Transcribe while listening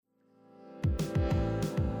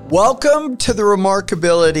Welcome to the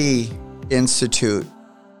Remarkability Institute.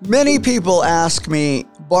 Many people ask me,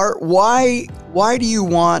 Bart, why do you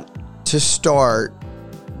want to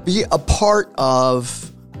be a part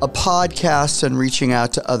of a podcast and reaching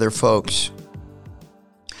out to other folks?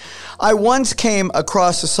 I once came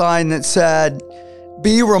across a sign that said,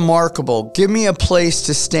 be remarkable, give me a place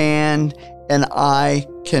to stand and I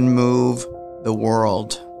can move the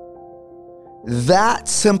world. That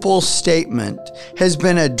simple statement has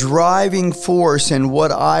been a driving force in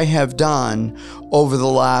what I have done over the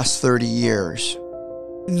last 30 years.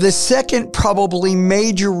 The second probably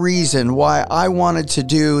major reason why I wanted to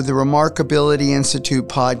do the Remarkability Institute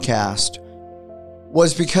podcast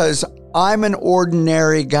was because I'm an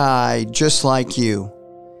ordinary guy just like you.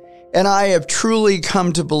 And I have truly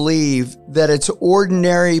come to believe that it's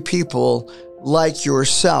ordinary people like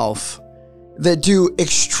yourself that do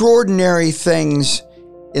extraordinary things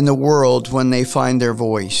in the world when they find their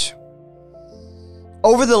voice.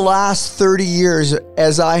 Over the last 30 years,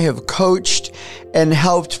 as I have coached and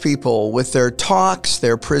helped people with their talks,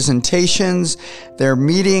 their presentations, their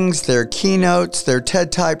meetings, their keynotes, their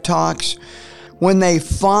TED-type talks, when they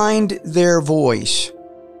find their voice,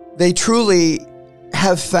 they truly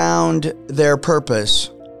have found their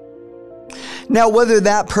purpose. Now, whether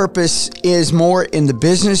that purpose is more in the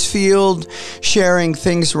business field, sharing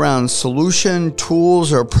things around solution,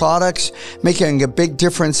 tools, or products, making a big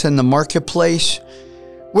difference in the marketplace,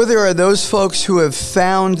 whether are those folks who have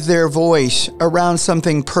found their voice around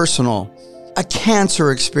something personal, a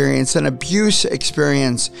cancer experience, an abuse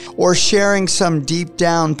experience, or sharing some deep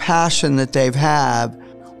down passion that they've had,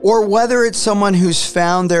 or whether it's someone who's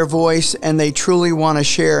found their voice and they truly want to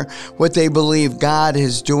share what they believe God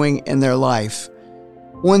is doing in their life.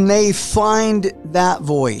 When they find that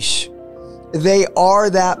voice, they are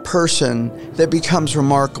that person that becomes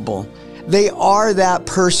remarkable. They are that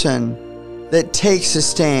person that takes a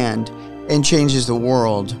stand and changes the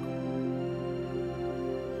world.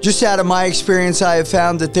 Just out of my experience, I have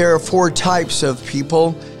found that there are 4 types of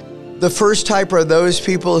people. The first type are those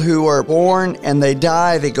people who are born and they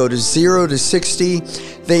die. They go to 0 to 60.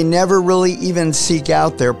 They never really even seek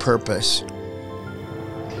out their purpose.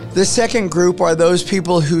 The second group are those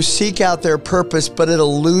people who seek out their purpose, but it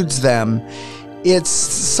eludes them. It's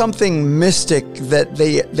something mystic that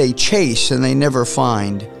they chase and they never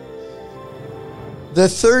find. The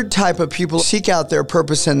third type of people seek out their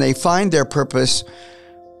purpose and they find their purpose,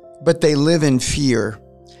 but they live in fear.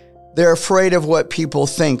 They're afraid of what people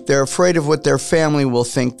think. They're afraid of what their family will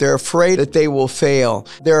think. They're afraid that they will fail.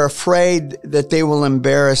 They're afraid that they will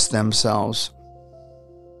embarrass themselves.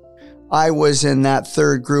 I was in that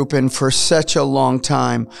third group, and for such a long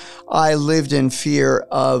time, I lived in fear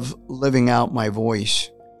of living out my voice.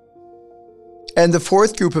 And the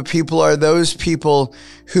fourth group of people are those people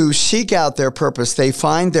who seek out their purpose. They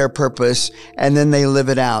find their purpose and then they live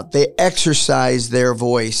it out. They exercise their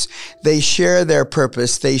voice. They share their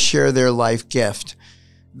purpose. They share their life gift.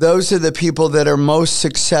 Those are the people that are most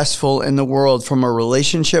successful in the world from a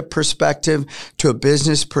relationship perspective, to a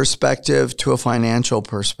business perspective, to a financial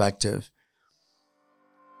perspective.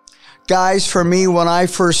 Guys, for me, when I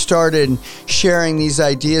first started sharing these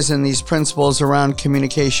ideas and these principles around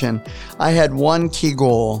communication, I had one key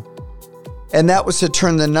goal, and that was to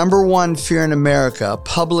turn the number 1 fear in America,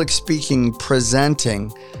 public speaking,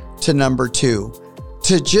 presenting, to number 2,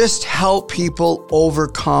 to just help people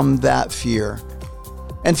overcome that fear.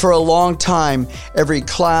 And for a long time, every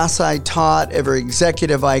class I taught, every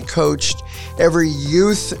executive I coached, every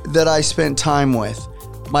youth that I spent time with,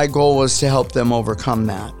 my goal was to help them overcome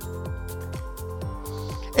that.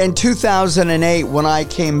 In 2008, when I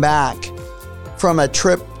came back from a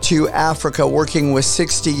trip to Africa working with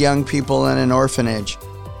 60 young people in an orphanage,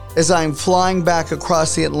 as I'm flying back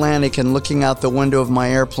across the Atlantic and looking out the window of my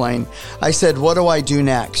airplane, I said, what do I do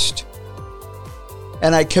next?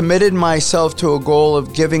 And I committed myself to a goal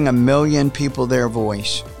of giving 1 million people their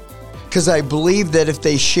voice, because I believed that if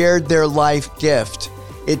they shared their life gift,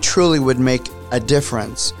 it truly would make a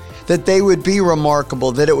difference. That they would be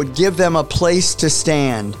remarkable, that it would give them a place to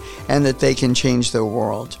stand, and that they can change their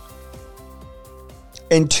world.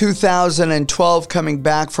 In 2012, coming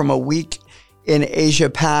back from a week in Asia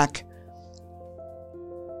Pac,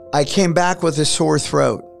 I came back with a sore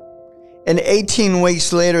throat. And 18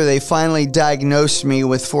 weeks later, they finally diagnosed me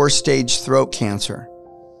with 4-stage throat cancer.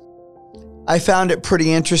 I found it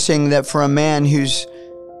pretty interesting that for a man who's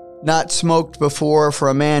not smoked before, for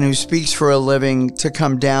a man who speaks for a living, to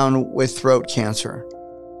come down with throat cancer.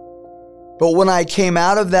 But when I came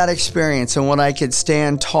out of that experience and when I could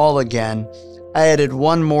stand tall again, I added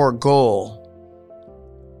one more goal.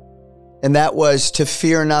 and that was to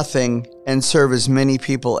fear nothing and serve as many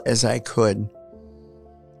people as I could.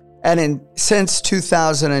 And since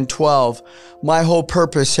 2012, my whole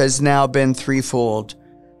purpose has now been threefold: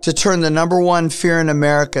 to turn the number one fear in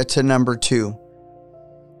America to number two,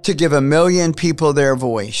 to give 1 million people their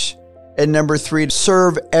voice, and number three, to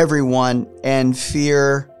serve everyone and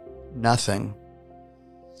fear nothing.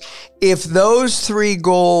 If those three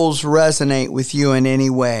goals resonate with you in any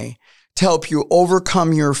way, to help you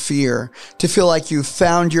overcome your fear, to feel like you've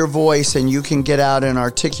found your voice and you can get out and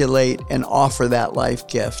articulate and offer that life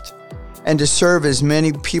gift, and to serve as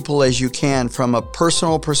many people as you can from a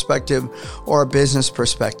personal perspective or a business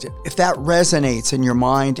perspective. If that resonates in your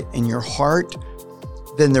mind and your heart,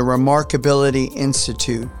 then the Remarkability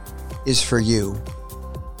Institute is for you.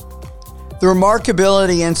 The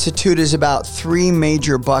Remarkability Institute is about three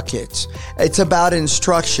major buckets. It's about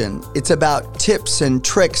instruction. It's about tips and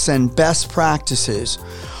tricks and best practices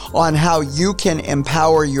on how you can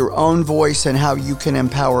empower your own voice and how you can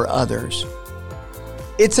empower others.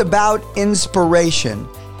 It's about inspiration.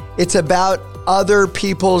 It's about other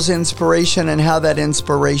people's inspiration and how that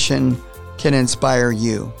inspiration can inspire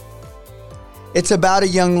you. It's about a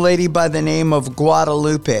young lady by the name of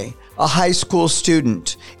Guadalupe, a high school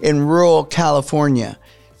student in rural California,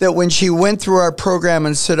 that when she went through our program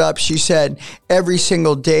and stood up, she said, "Every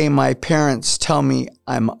single day my parents tell me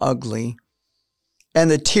I'm ugly." And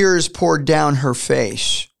the tears poured down her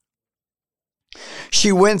face.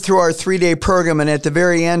 She went through our 3-day program, and at the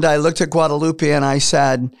very end, I looked at Guadalupe and I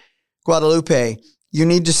said, "Guadalupe, you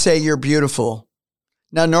need to say you're beautiful."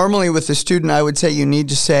 Now, normally with a student, I would say you need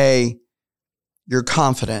to say you're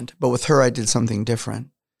confident, but with her, I did something different.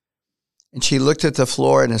 And she looked at the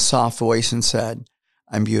floor in a soft voice and said,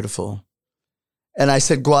 "I'm beautiful." And I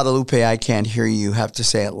said, "Guadalupe, I can't hear you. You have to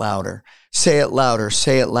say it louder. Say it louder,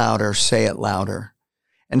 say it louder, say it louder."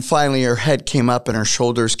 And finally, her head came up and her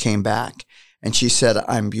shoulders came back. And she said,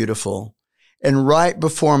 "I'm beautiful." And right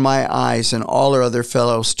before my eyes and all our other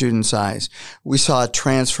fellow students' eyes, we saw a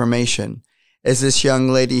transformation as this young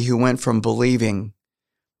lady who went from believing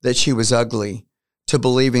that she was ugly to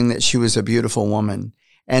believing that she was a beautiful woman,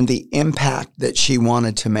 and the impact that she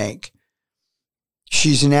wanted to make.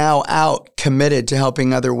 She's now out committed to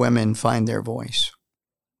helping other women find their voice.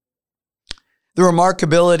 The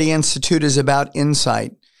Remarkability Institute is about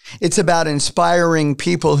insight. It's about inspiring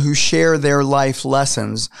people who share their life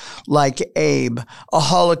lessons, like Abe, a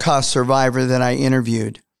Holocaust survivor that I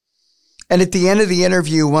interviewed. And at the end of the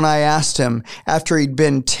interview, when I asked him, after he'd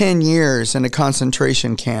been 10 years in a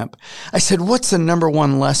concentration camp, I said, "What's the number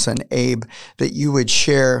one lesson, Abe, that you would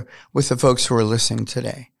share with the folks who are listening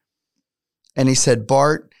today?" And he said,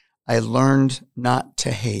 "Bart, I learned not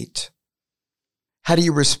to hate." How do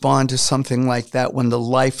you respond to something like that when the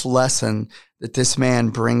life lesson that this man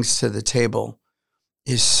brings to the table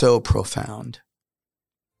is so profound?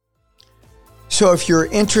 So if you're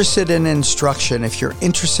interested in instruction, if you're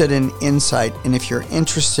interested in insight, and if you're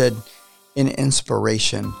interested in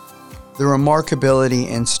inspiration, the Remarkability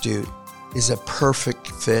Institute is a perfect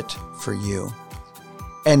fit for you.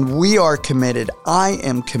 And we are committed, I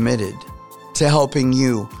am committed to helping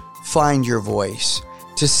you find your voice,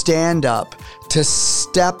 to stand up, to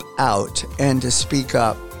step out, and to speak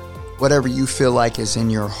up whatever you feel like is in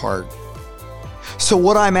your heart. So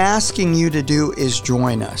what I'm asking you to do is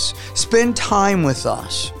join us. Spend time with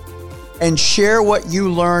us and share what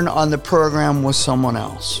you learn on the program with someone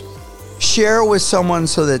else. Share with someone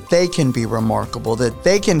so that they can be remarkable, that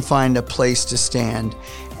they can find a place to stand,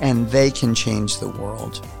 and they can change the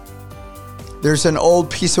world. There's an old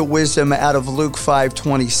piece of wisdom out of Luke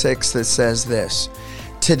 5:26 that says this: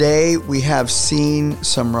 "Today we have seen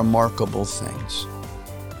some remarkable things."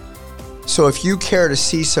 So if you care to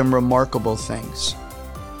see some remarkable things,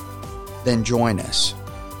 then join us.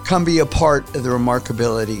 Come be a part of the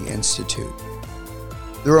Remarkability Institute.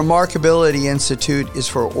 The Remarkability Institute is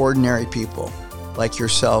for ordinary people like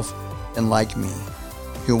yourself and like me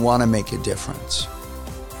who want to make a difference.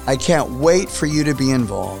 I can't wait for you to be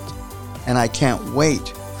involved, and I can't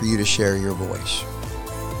wait for you to share your voice.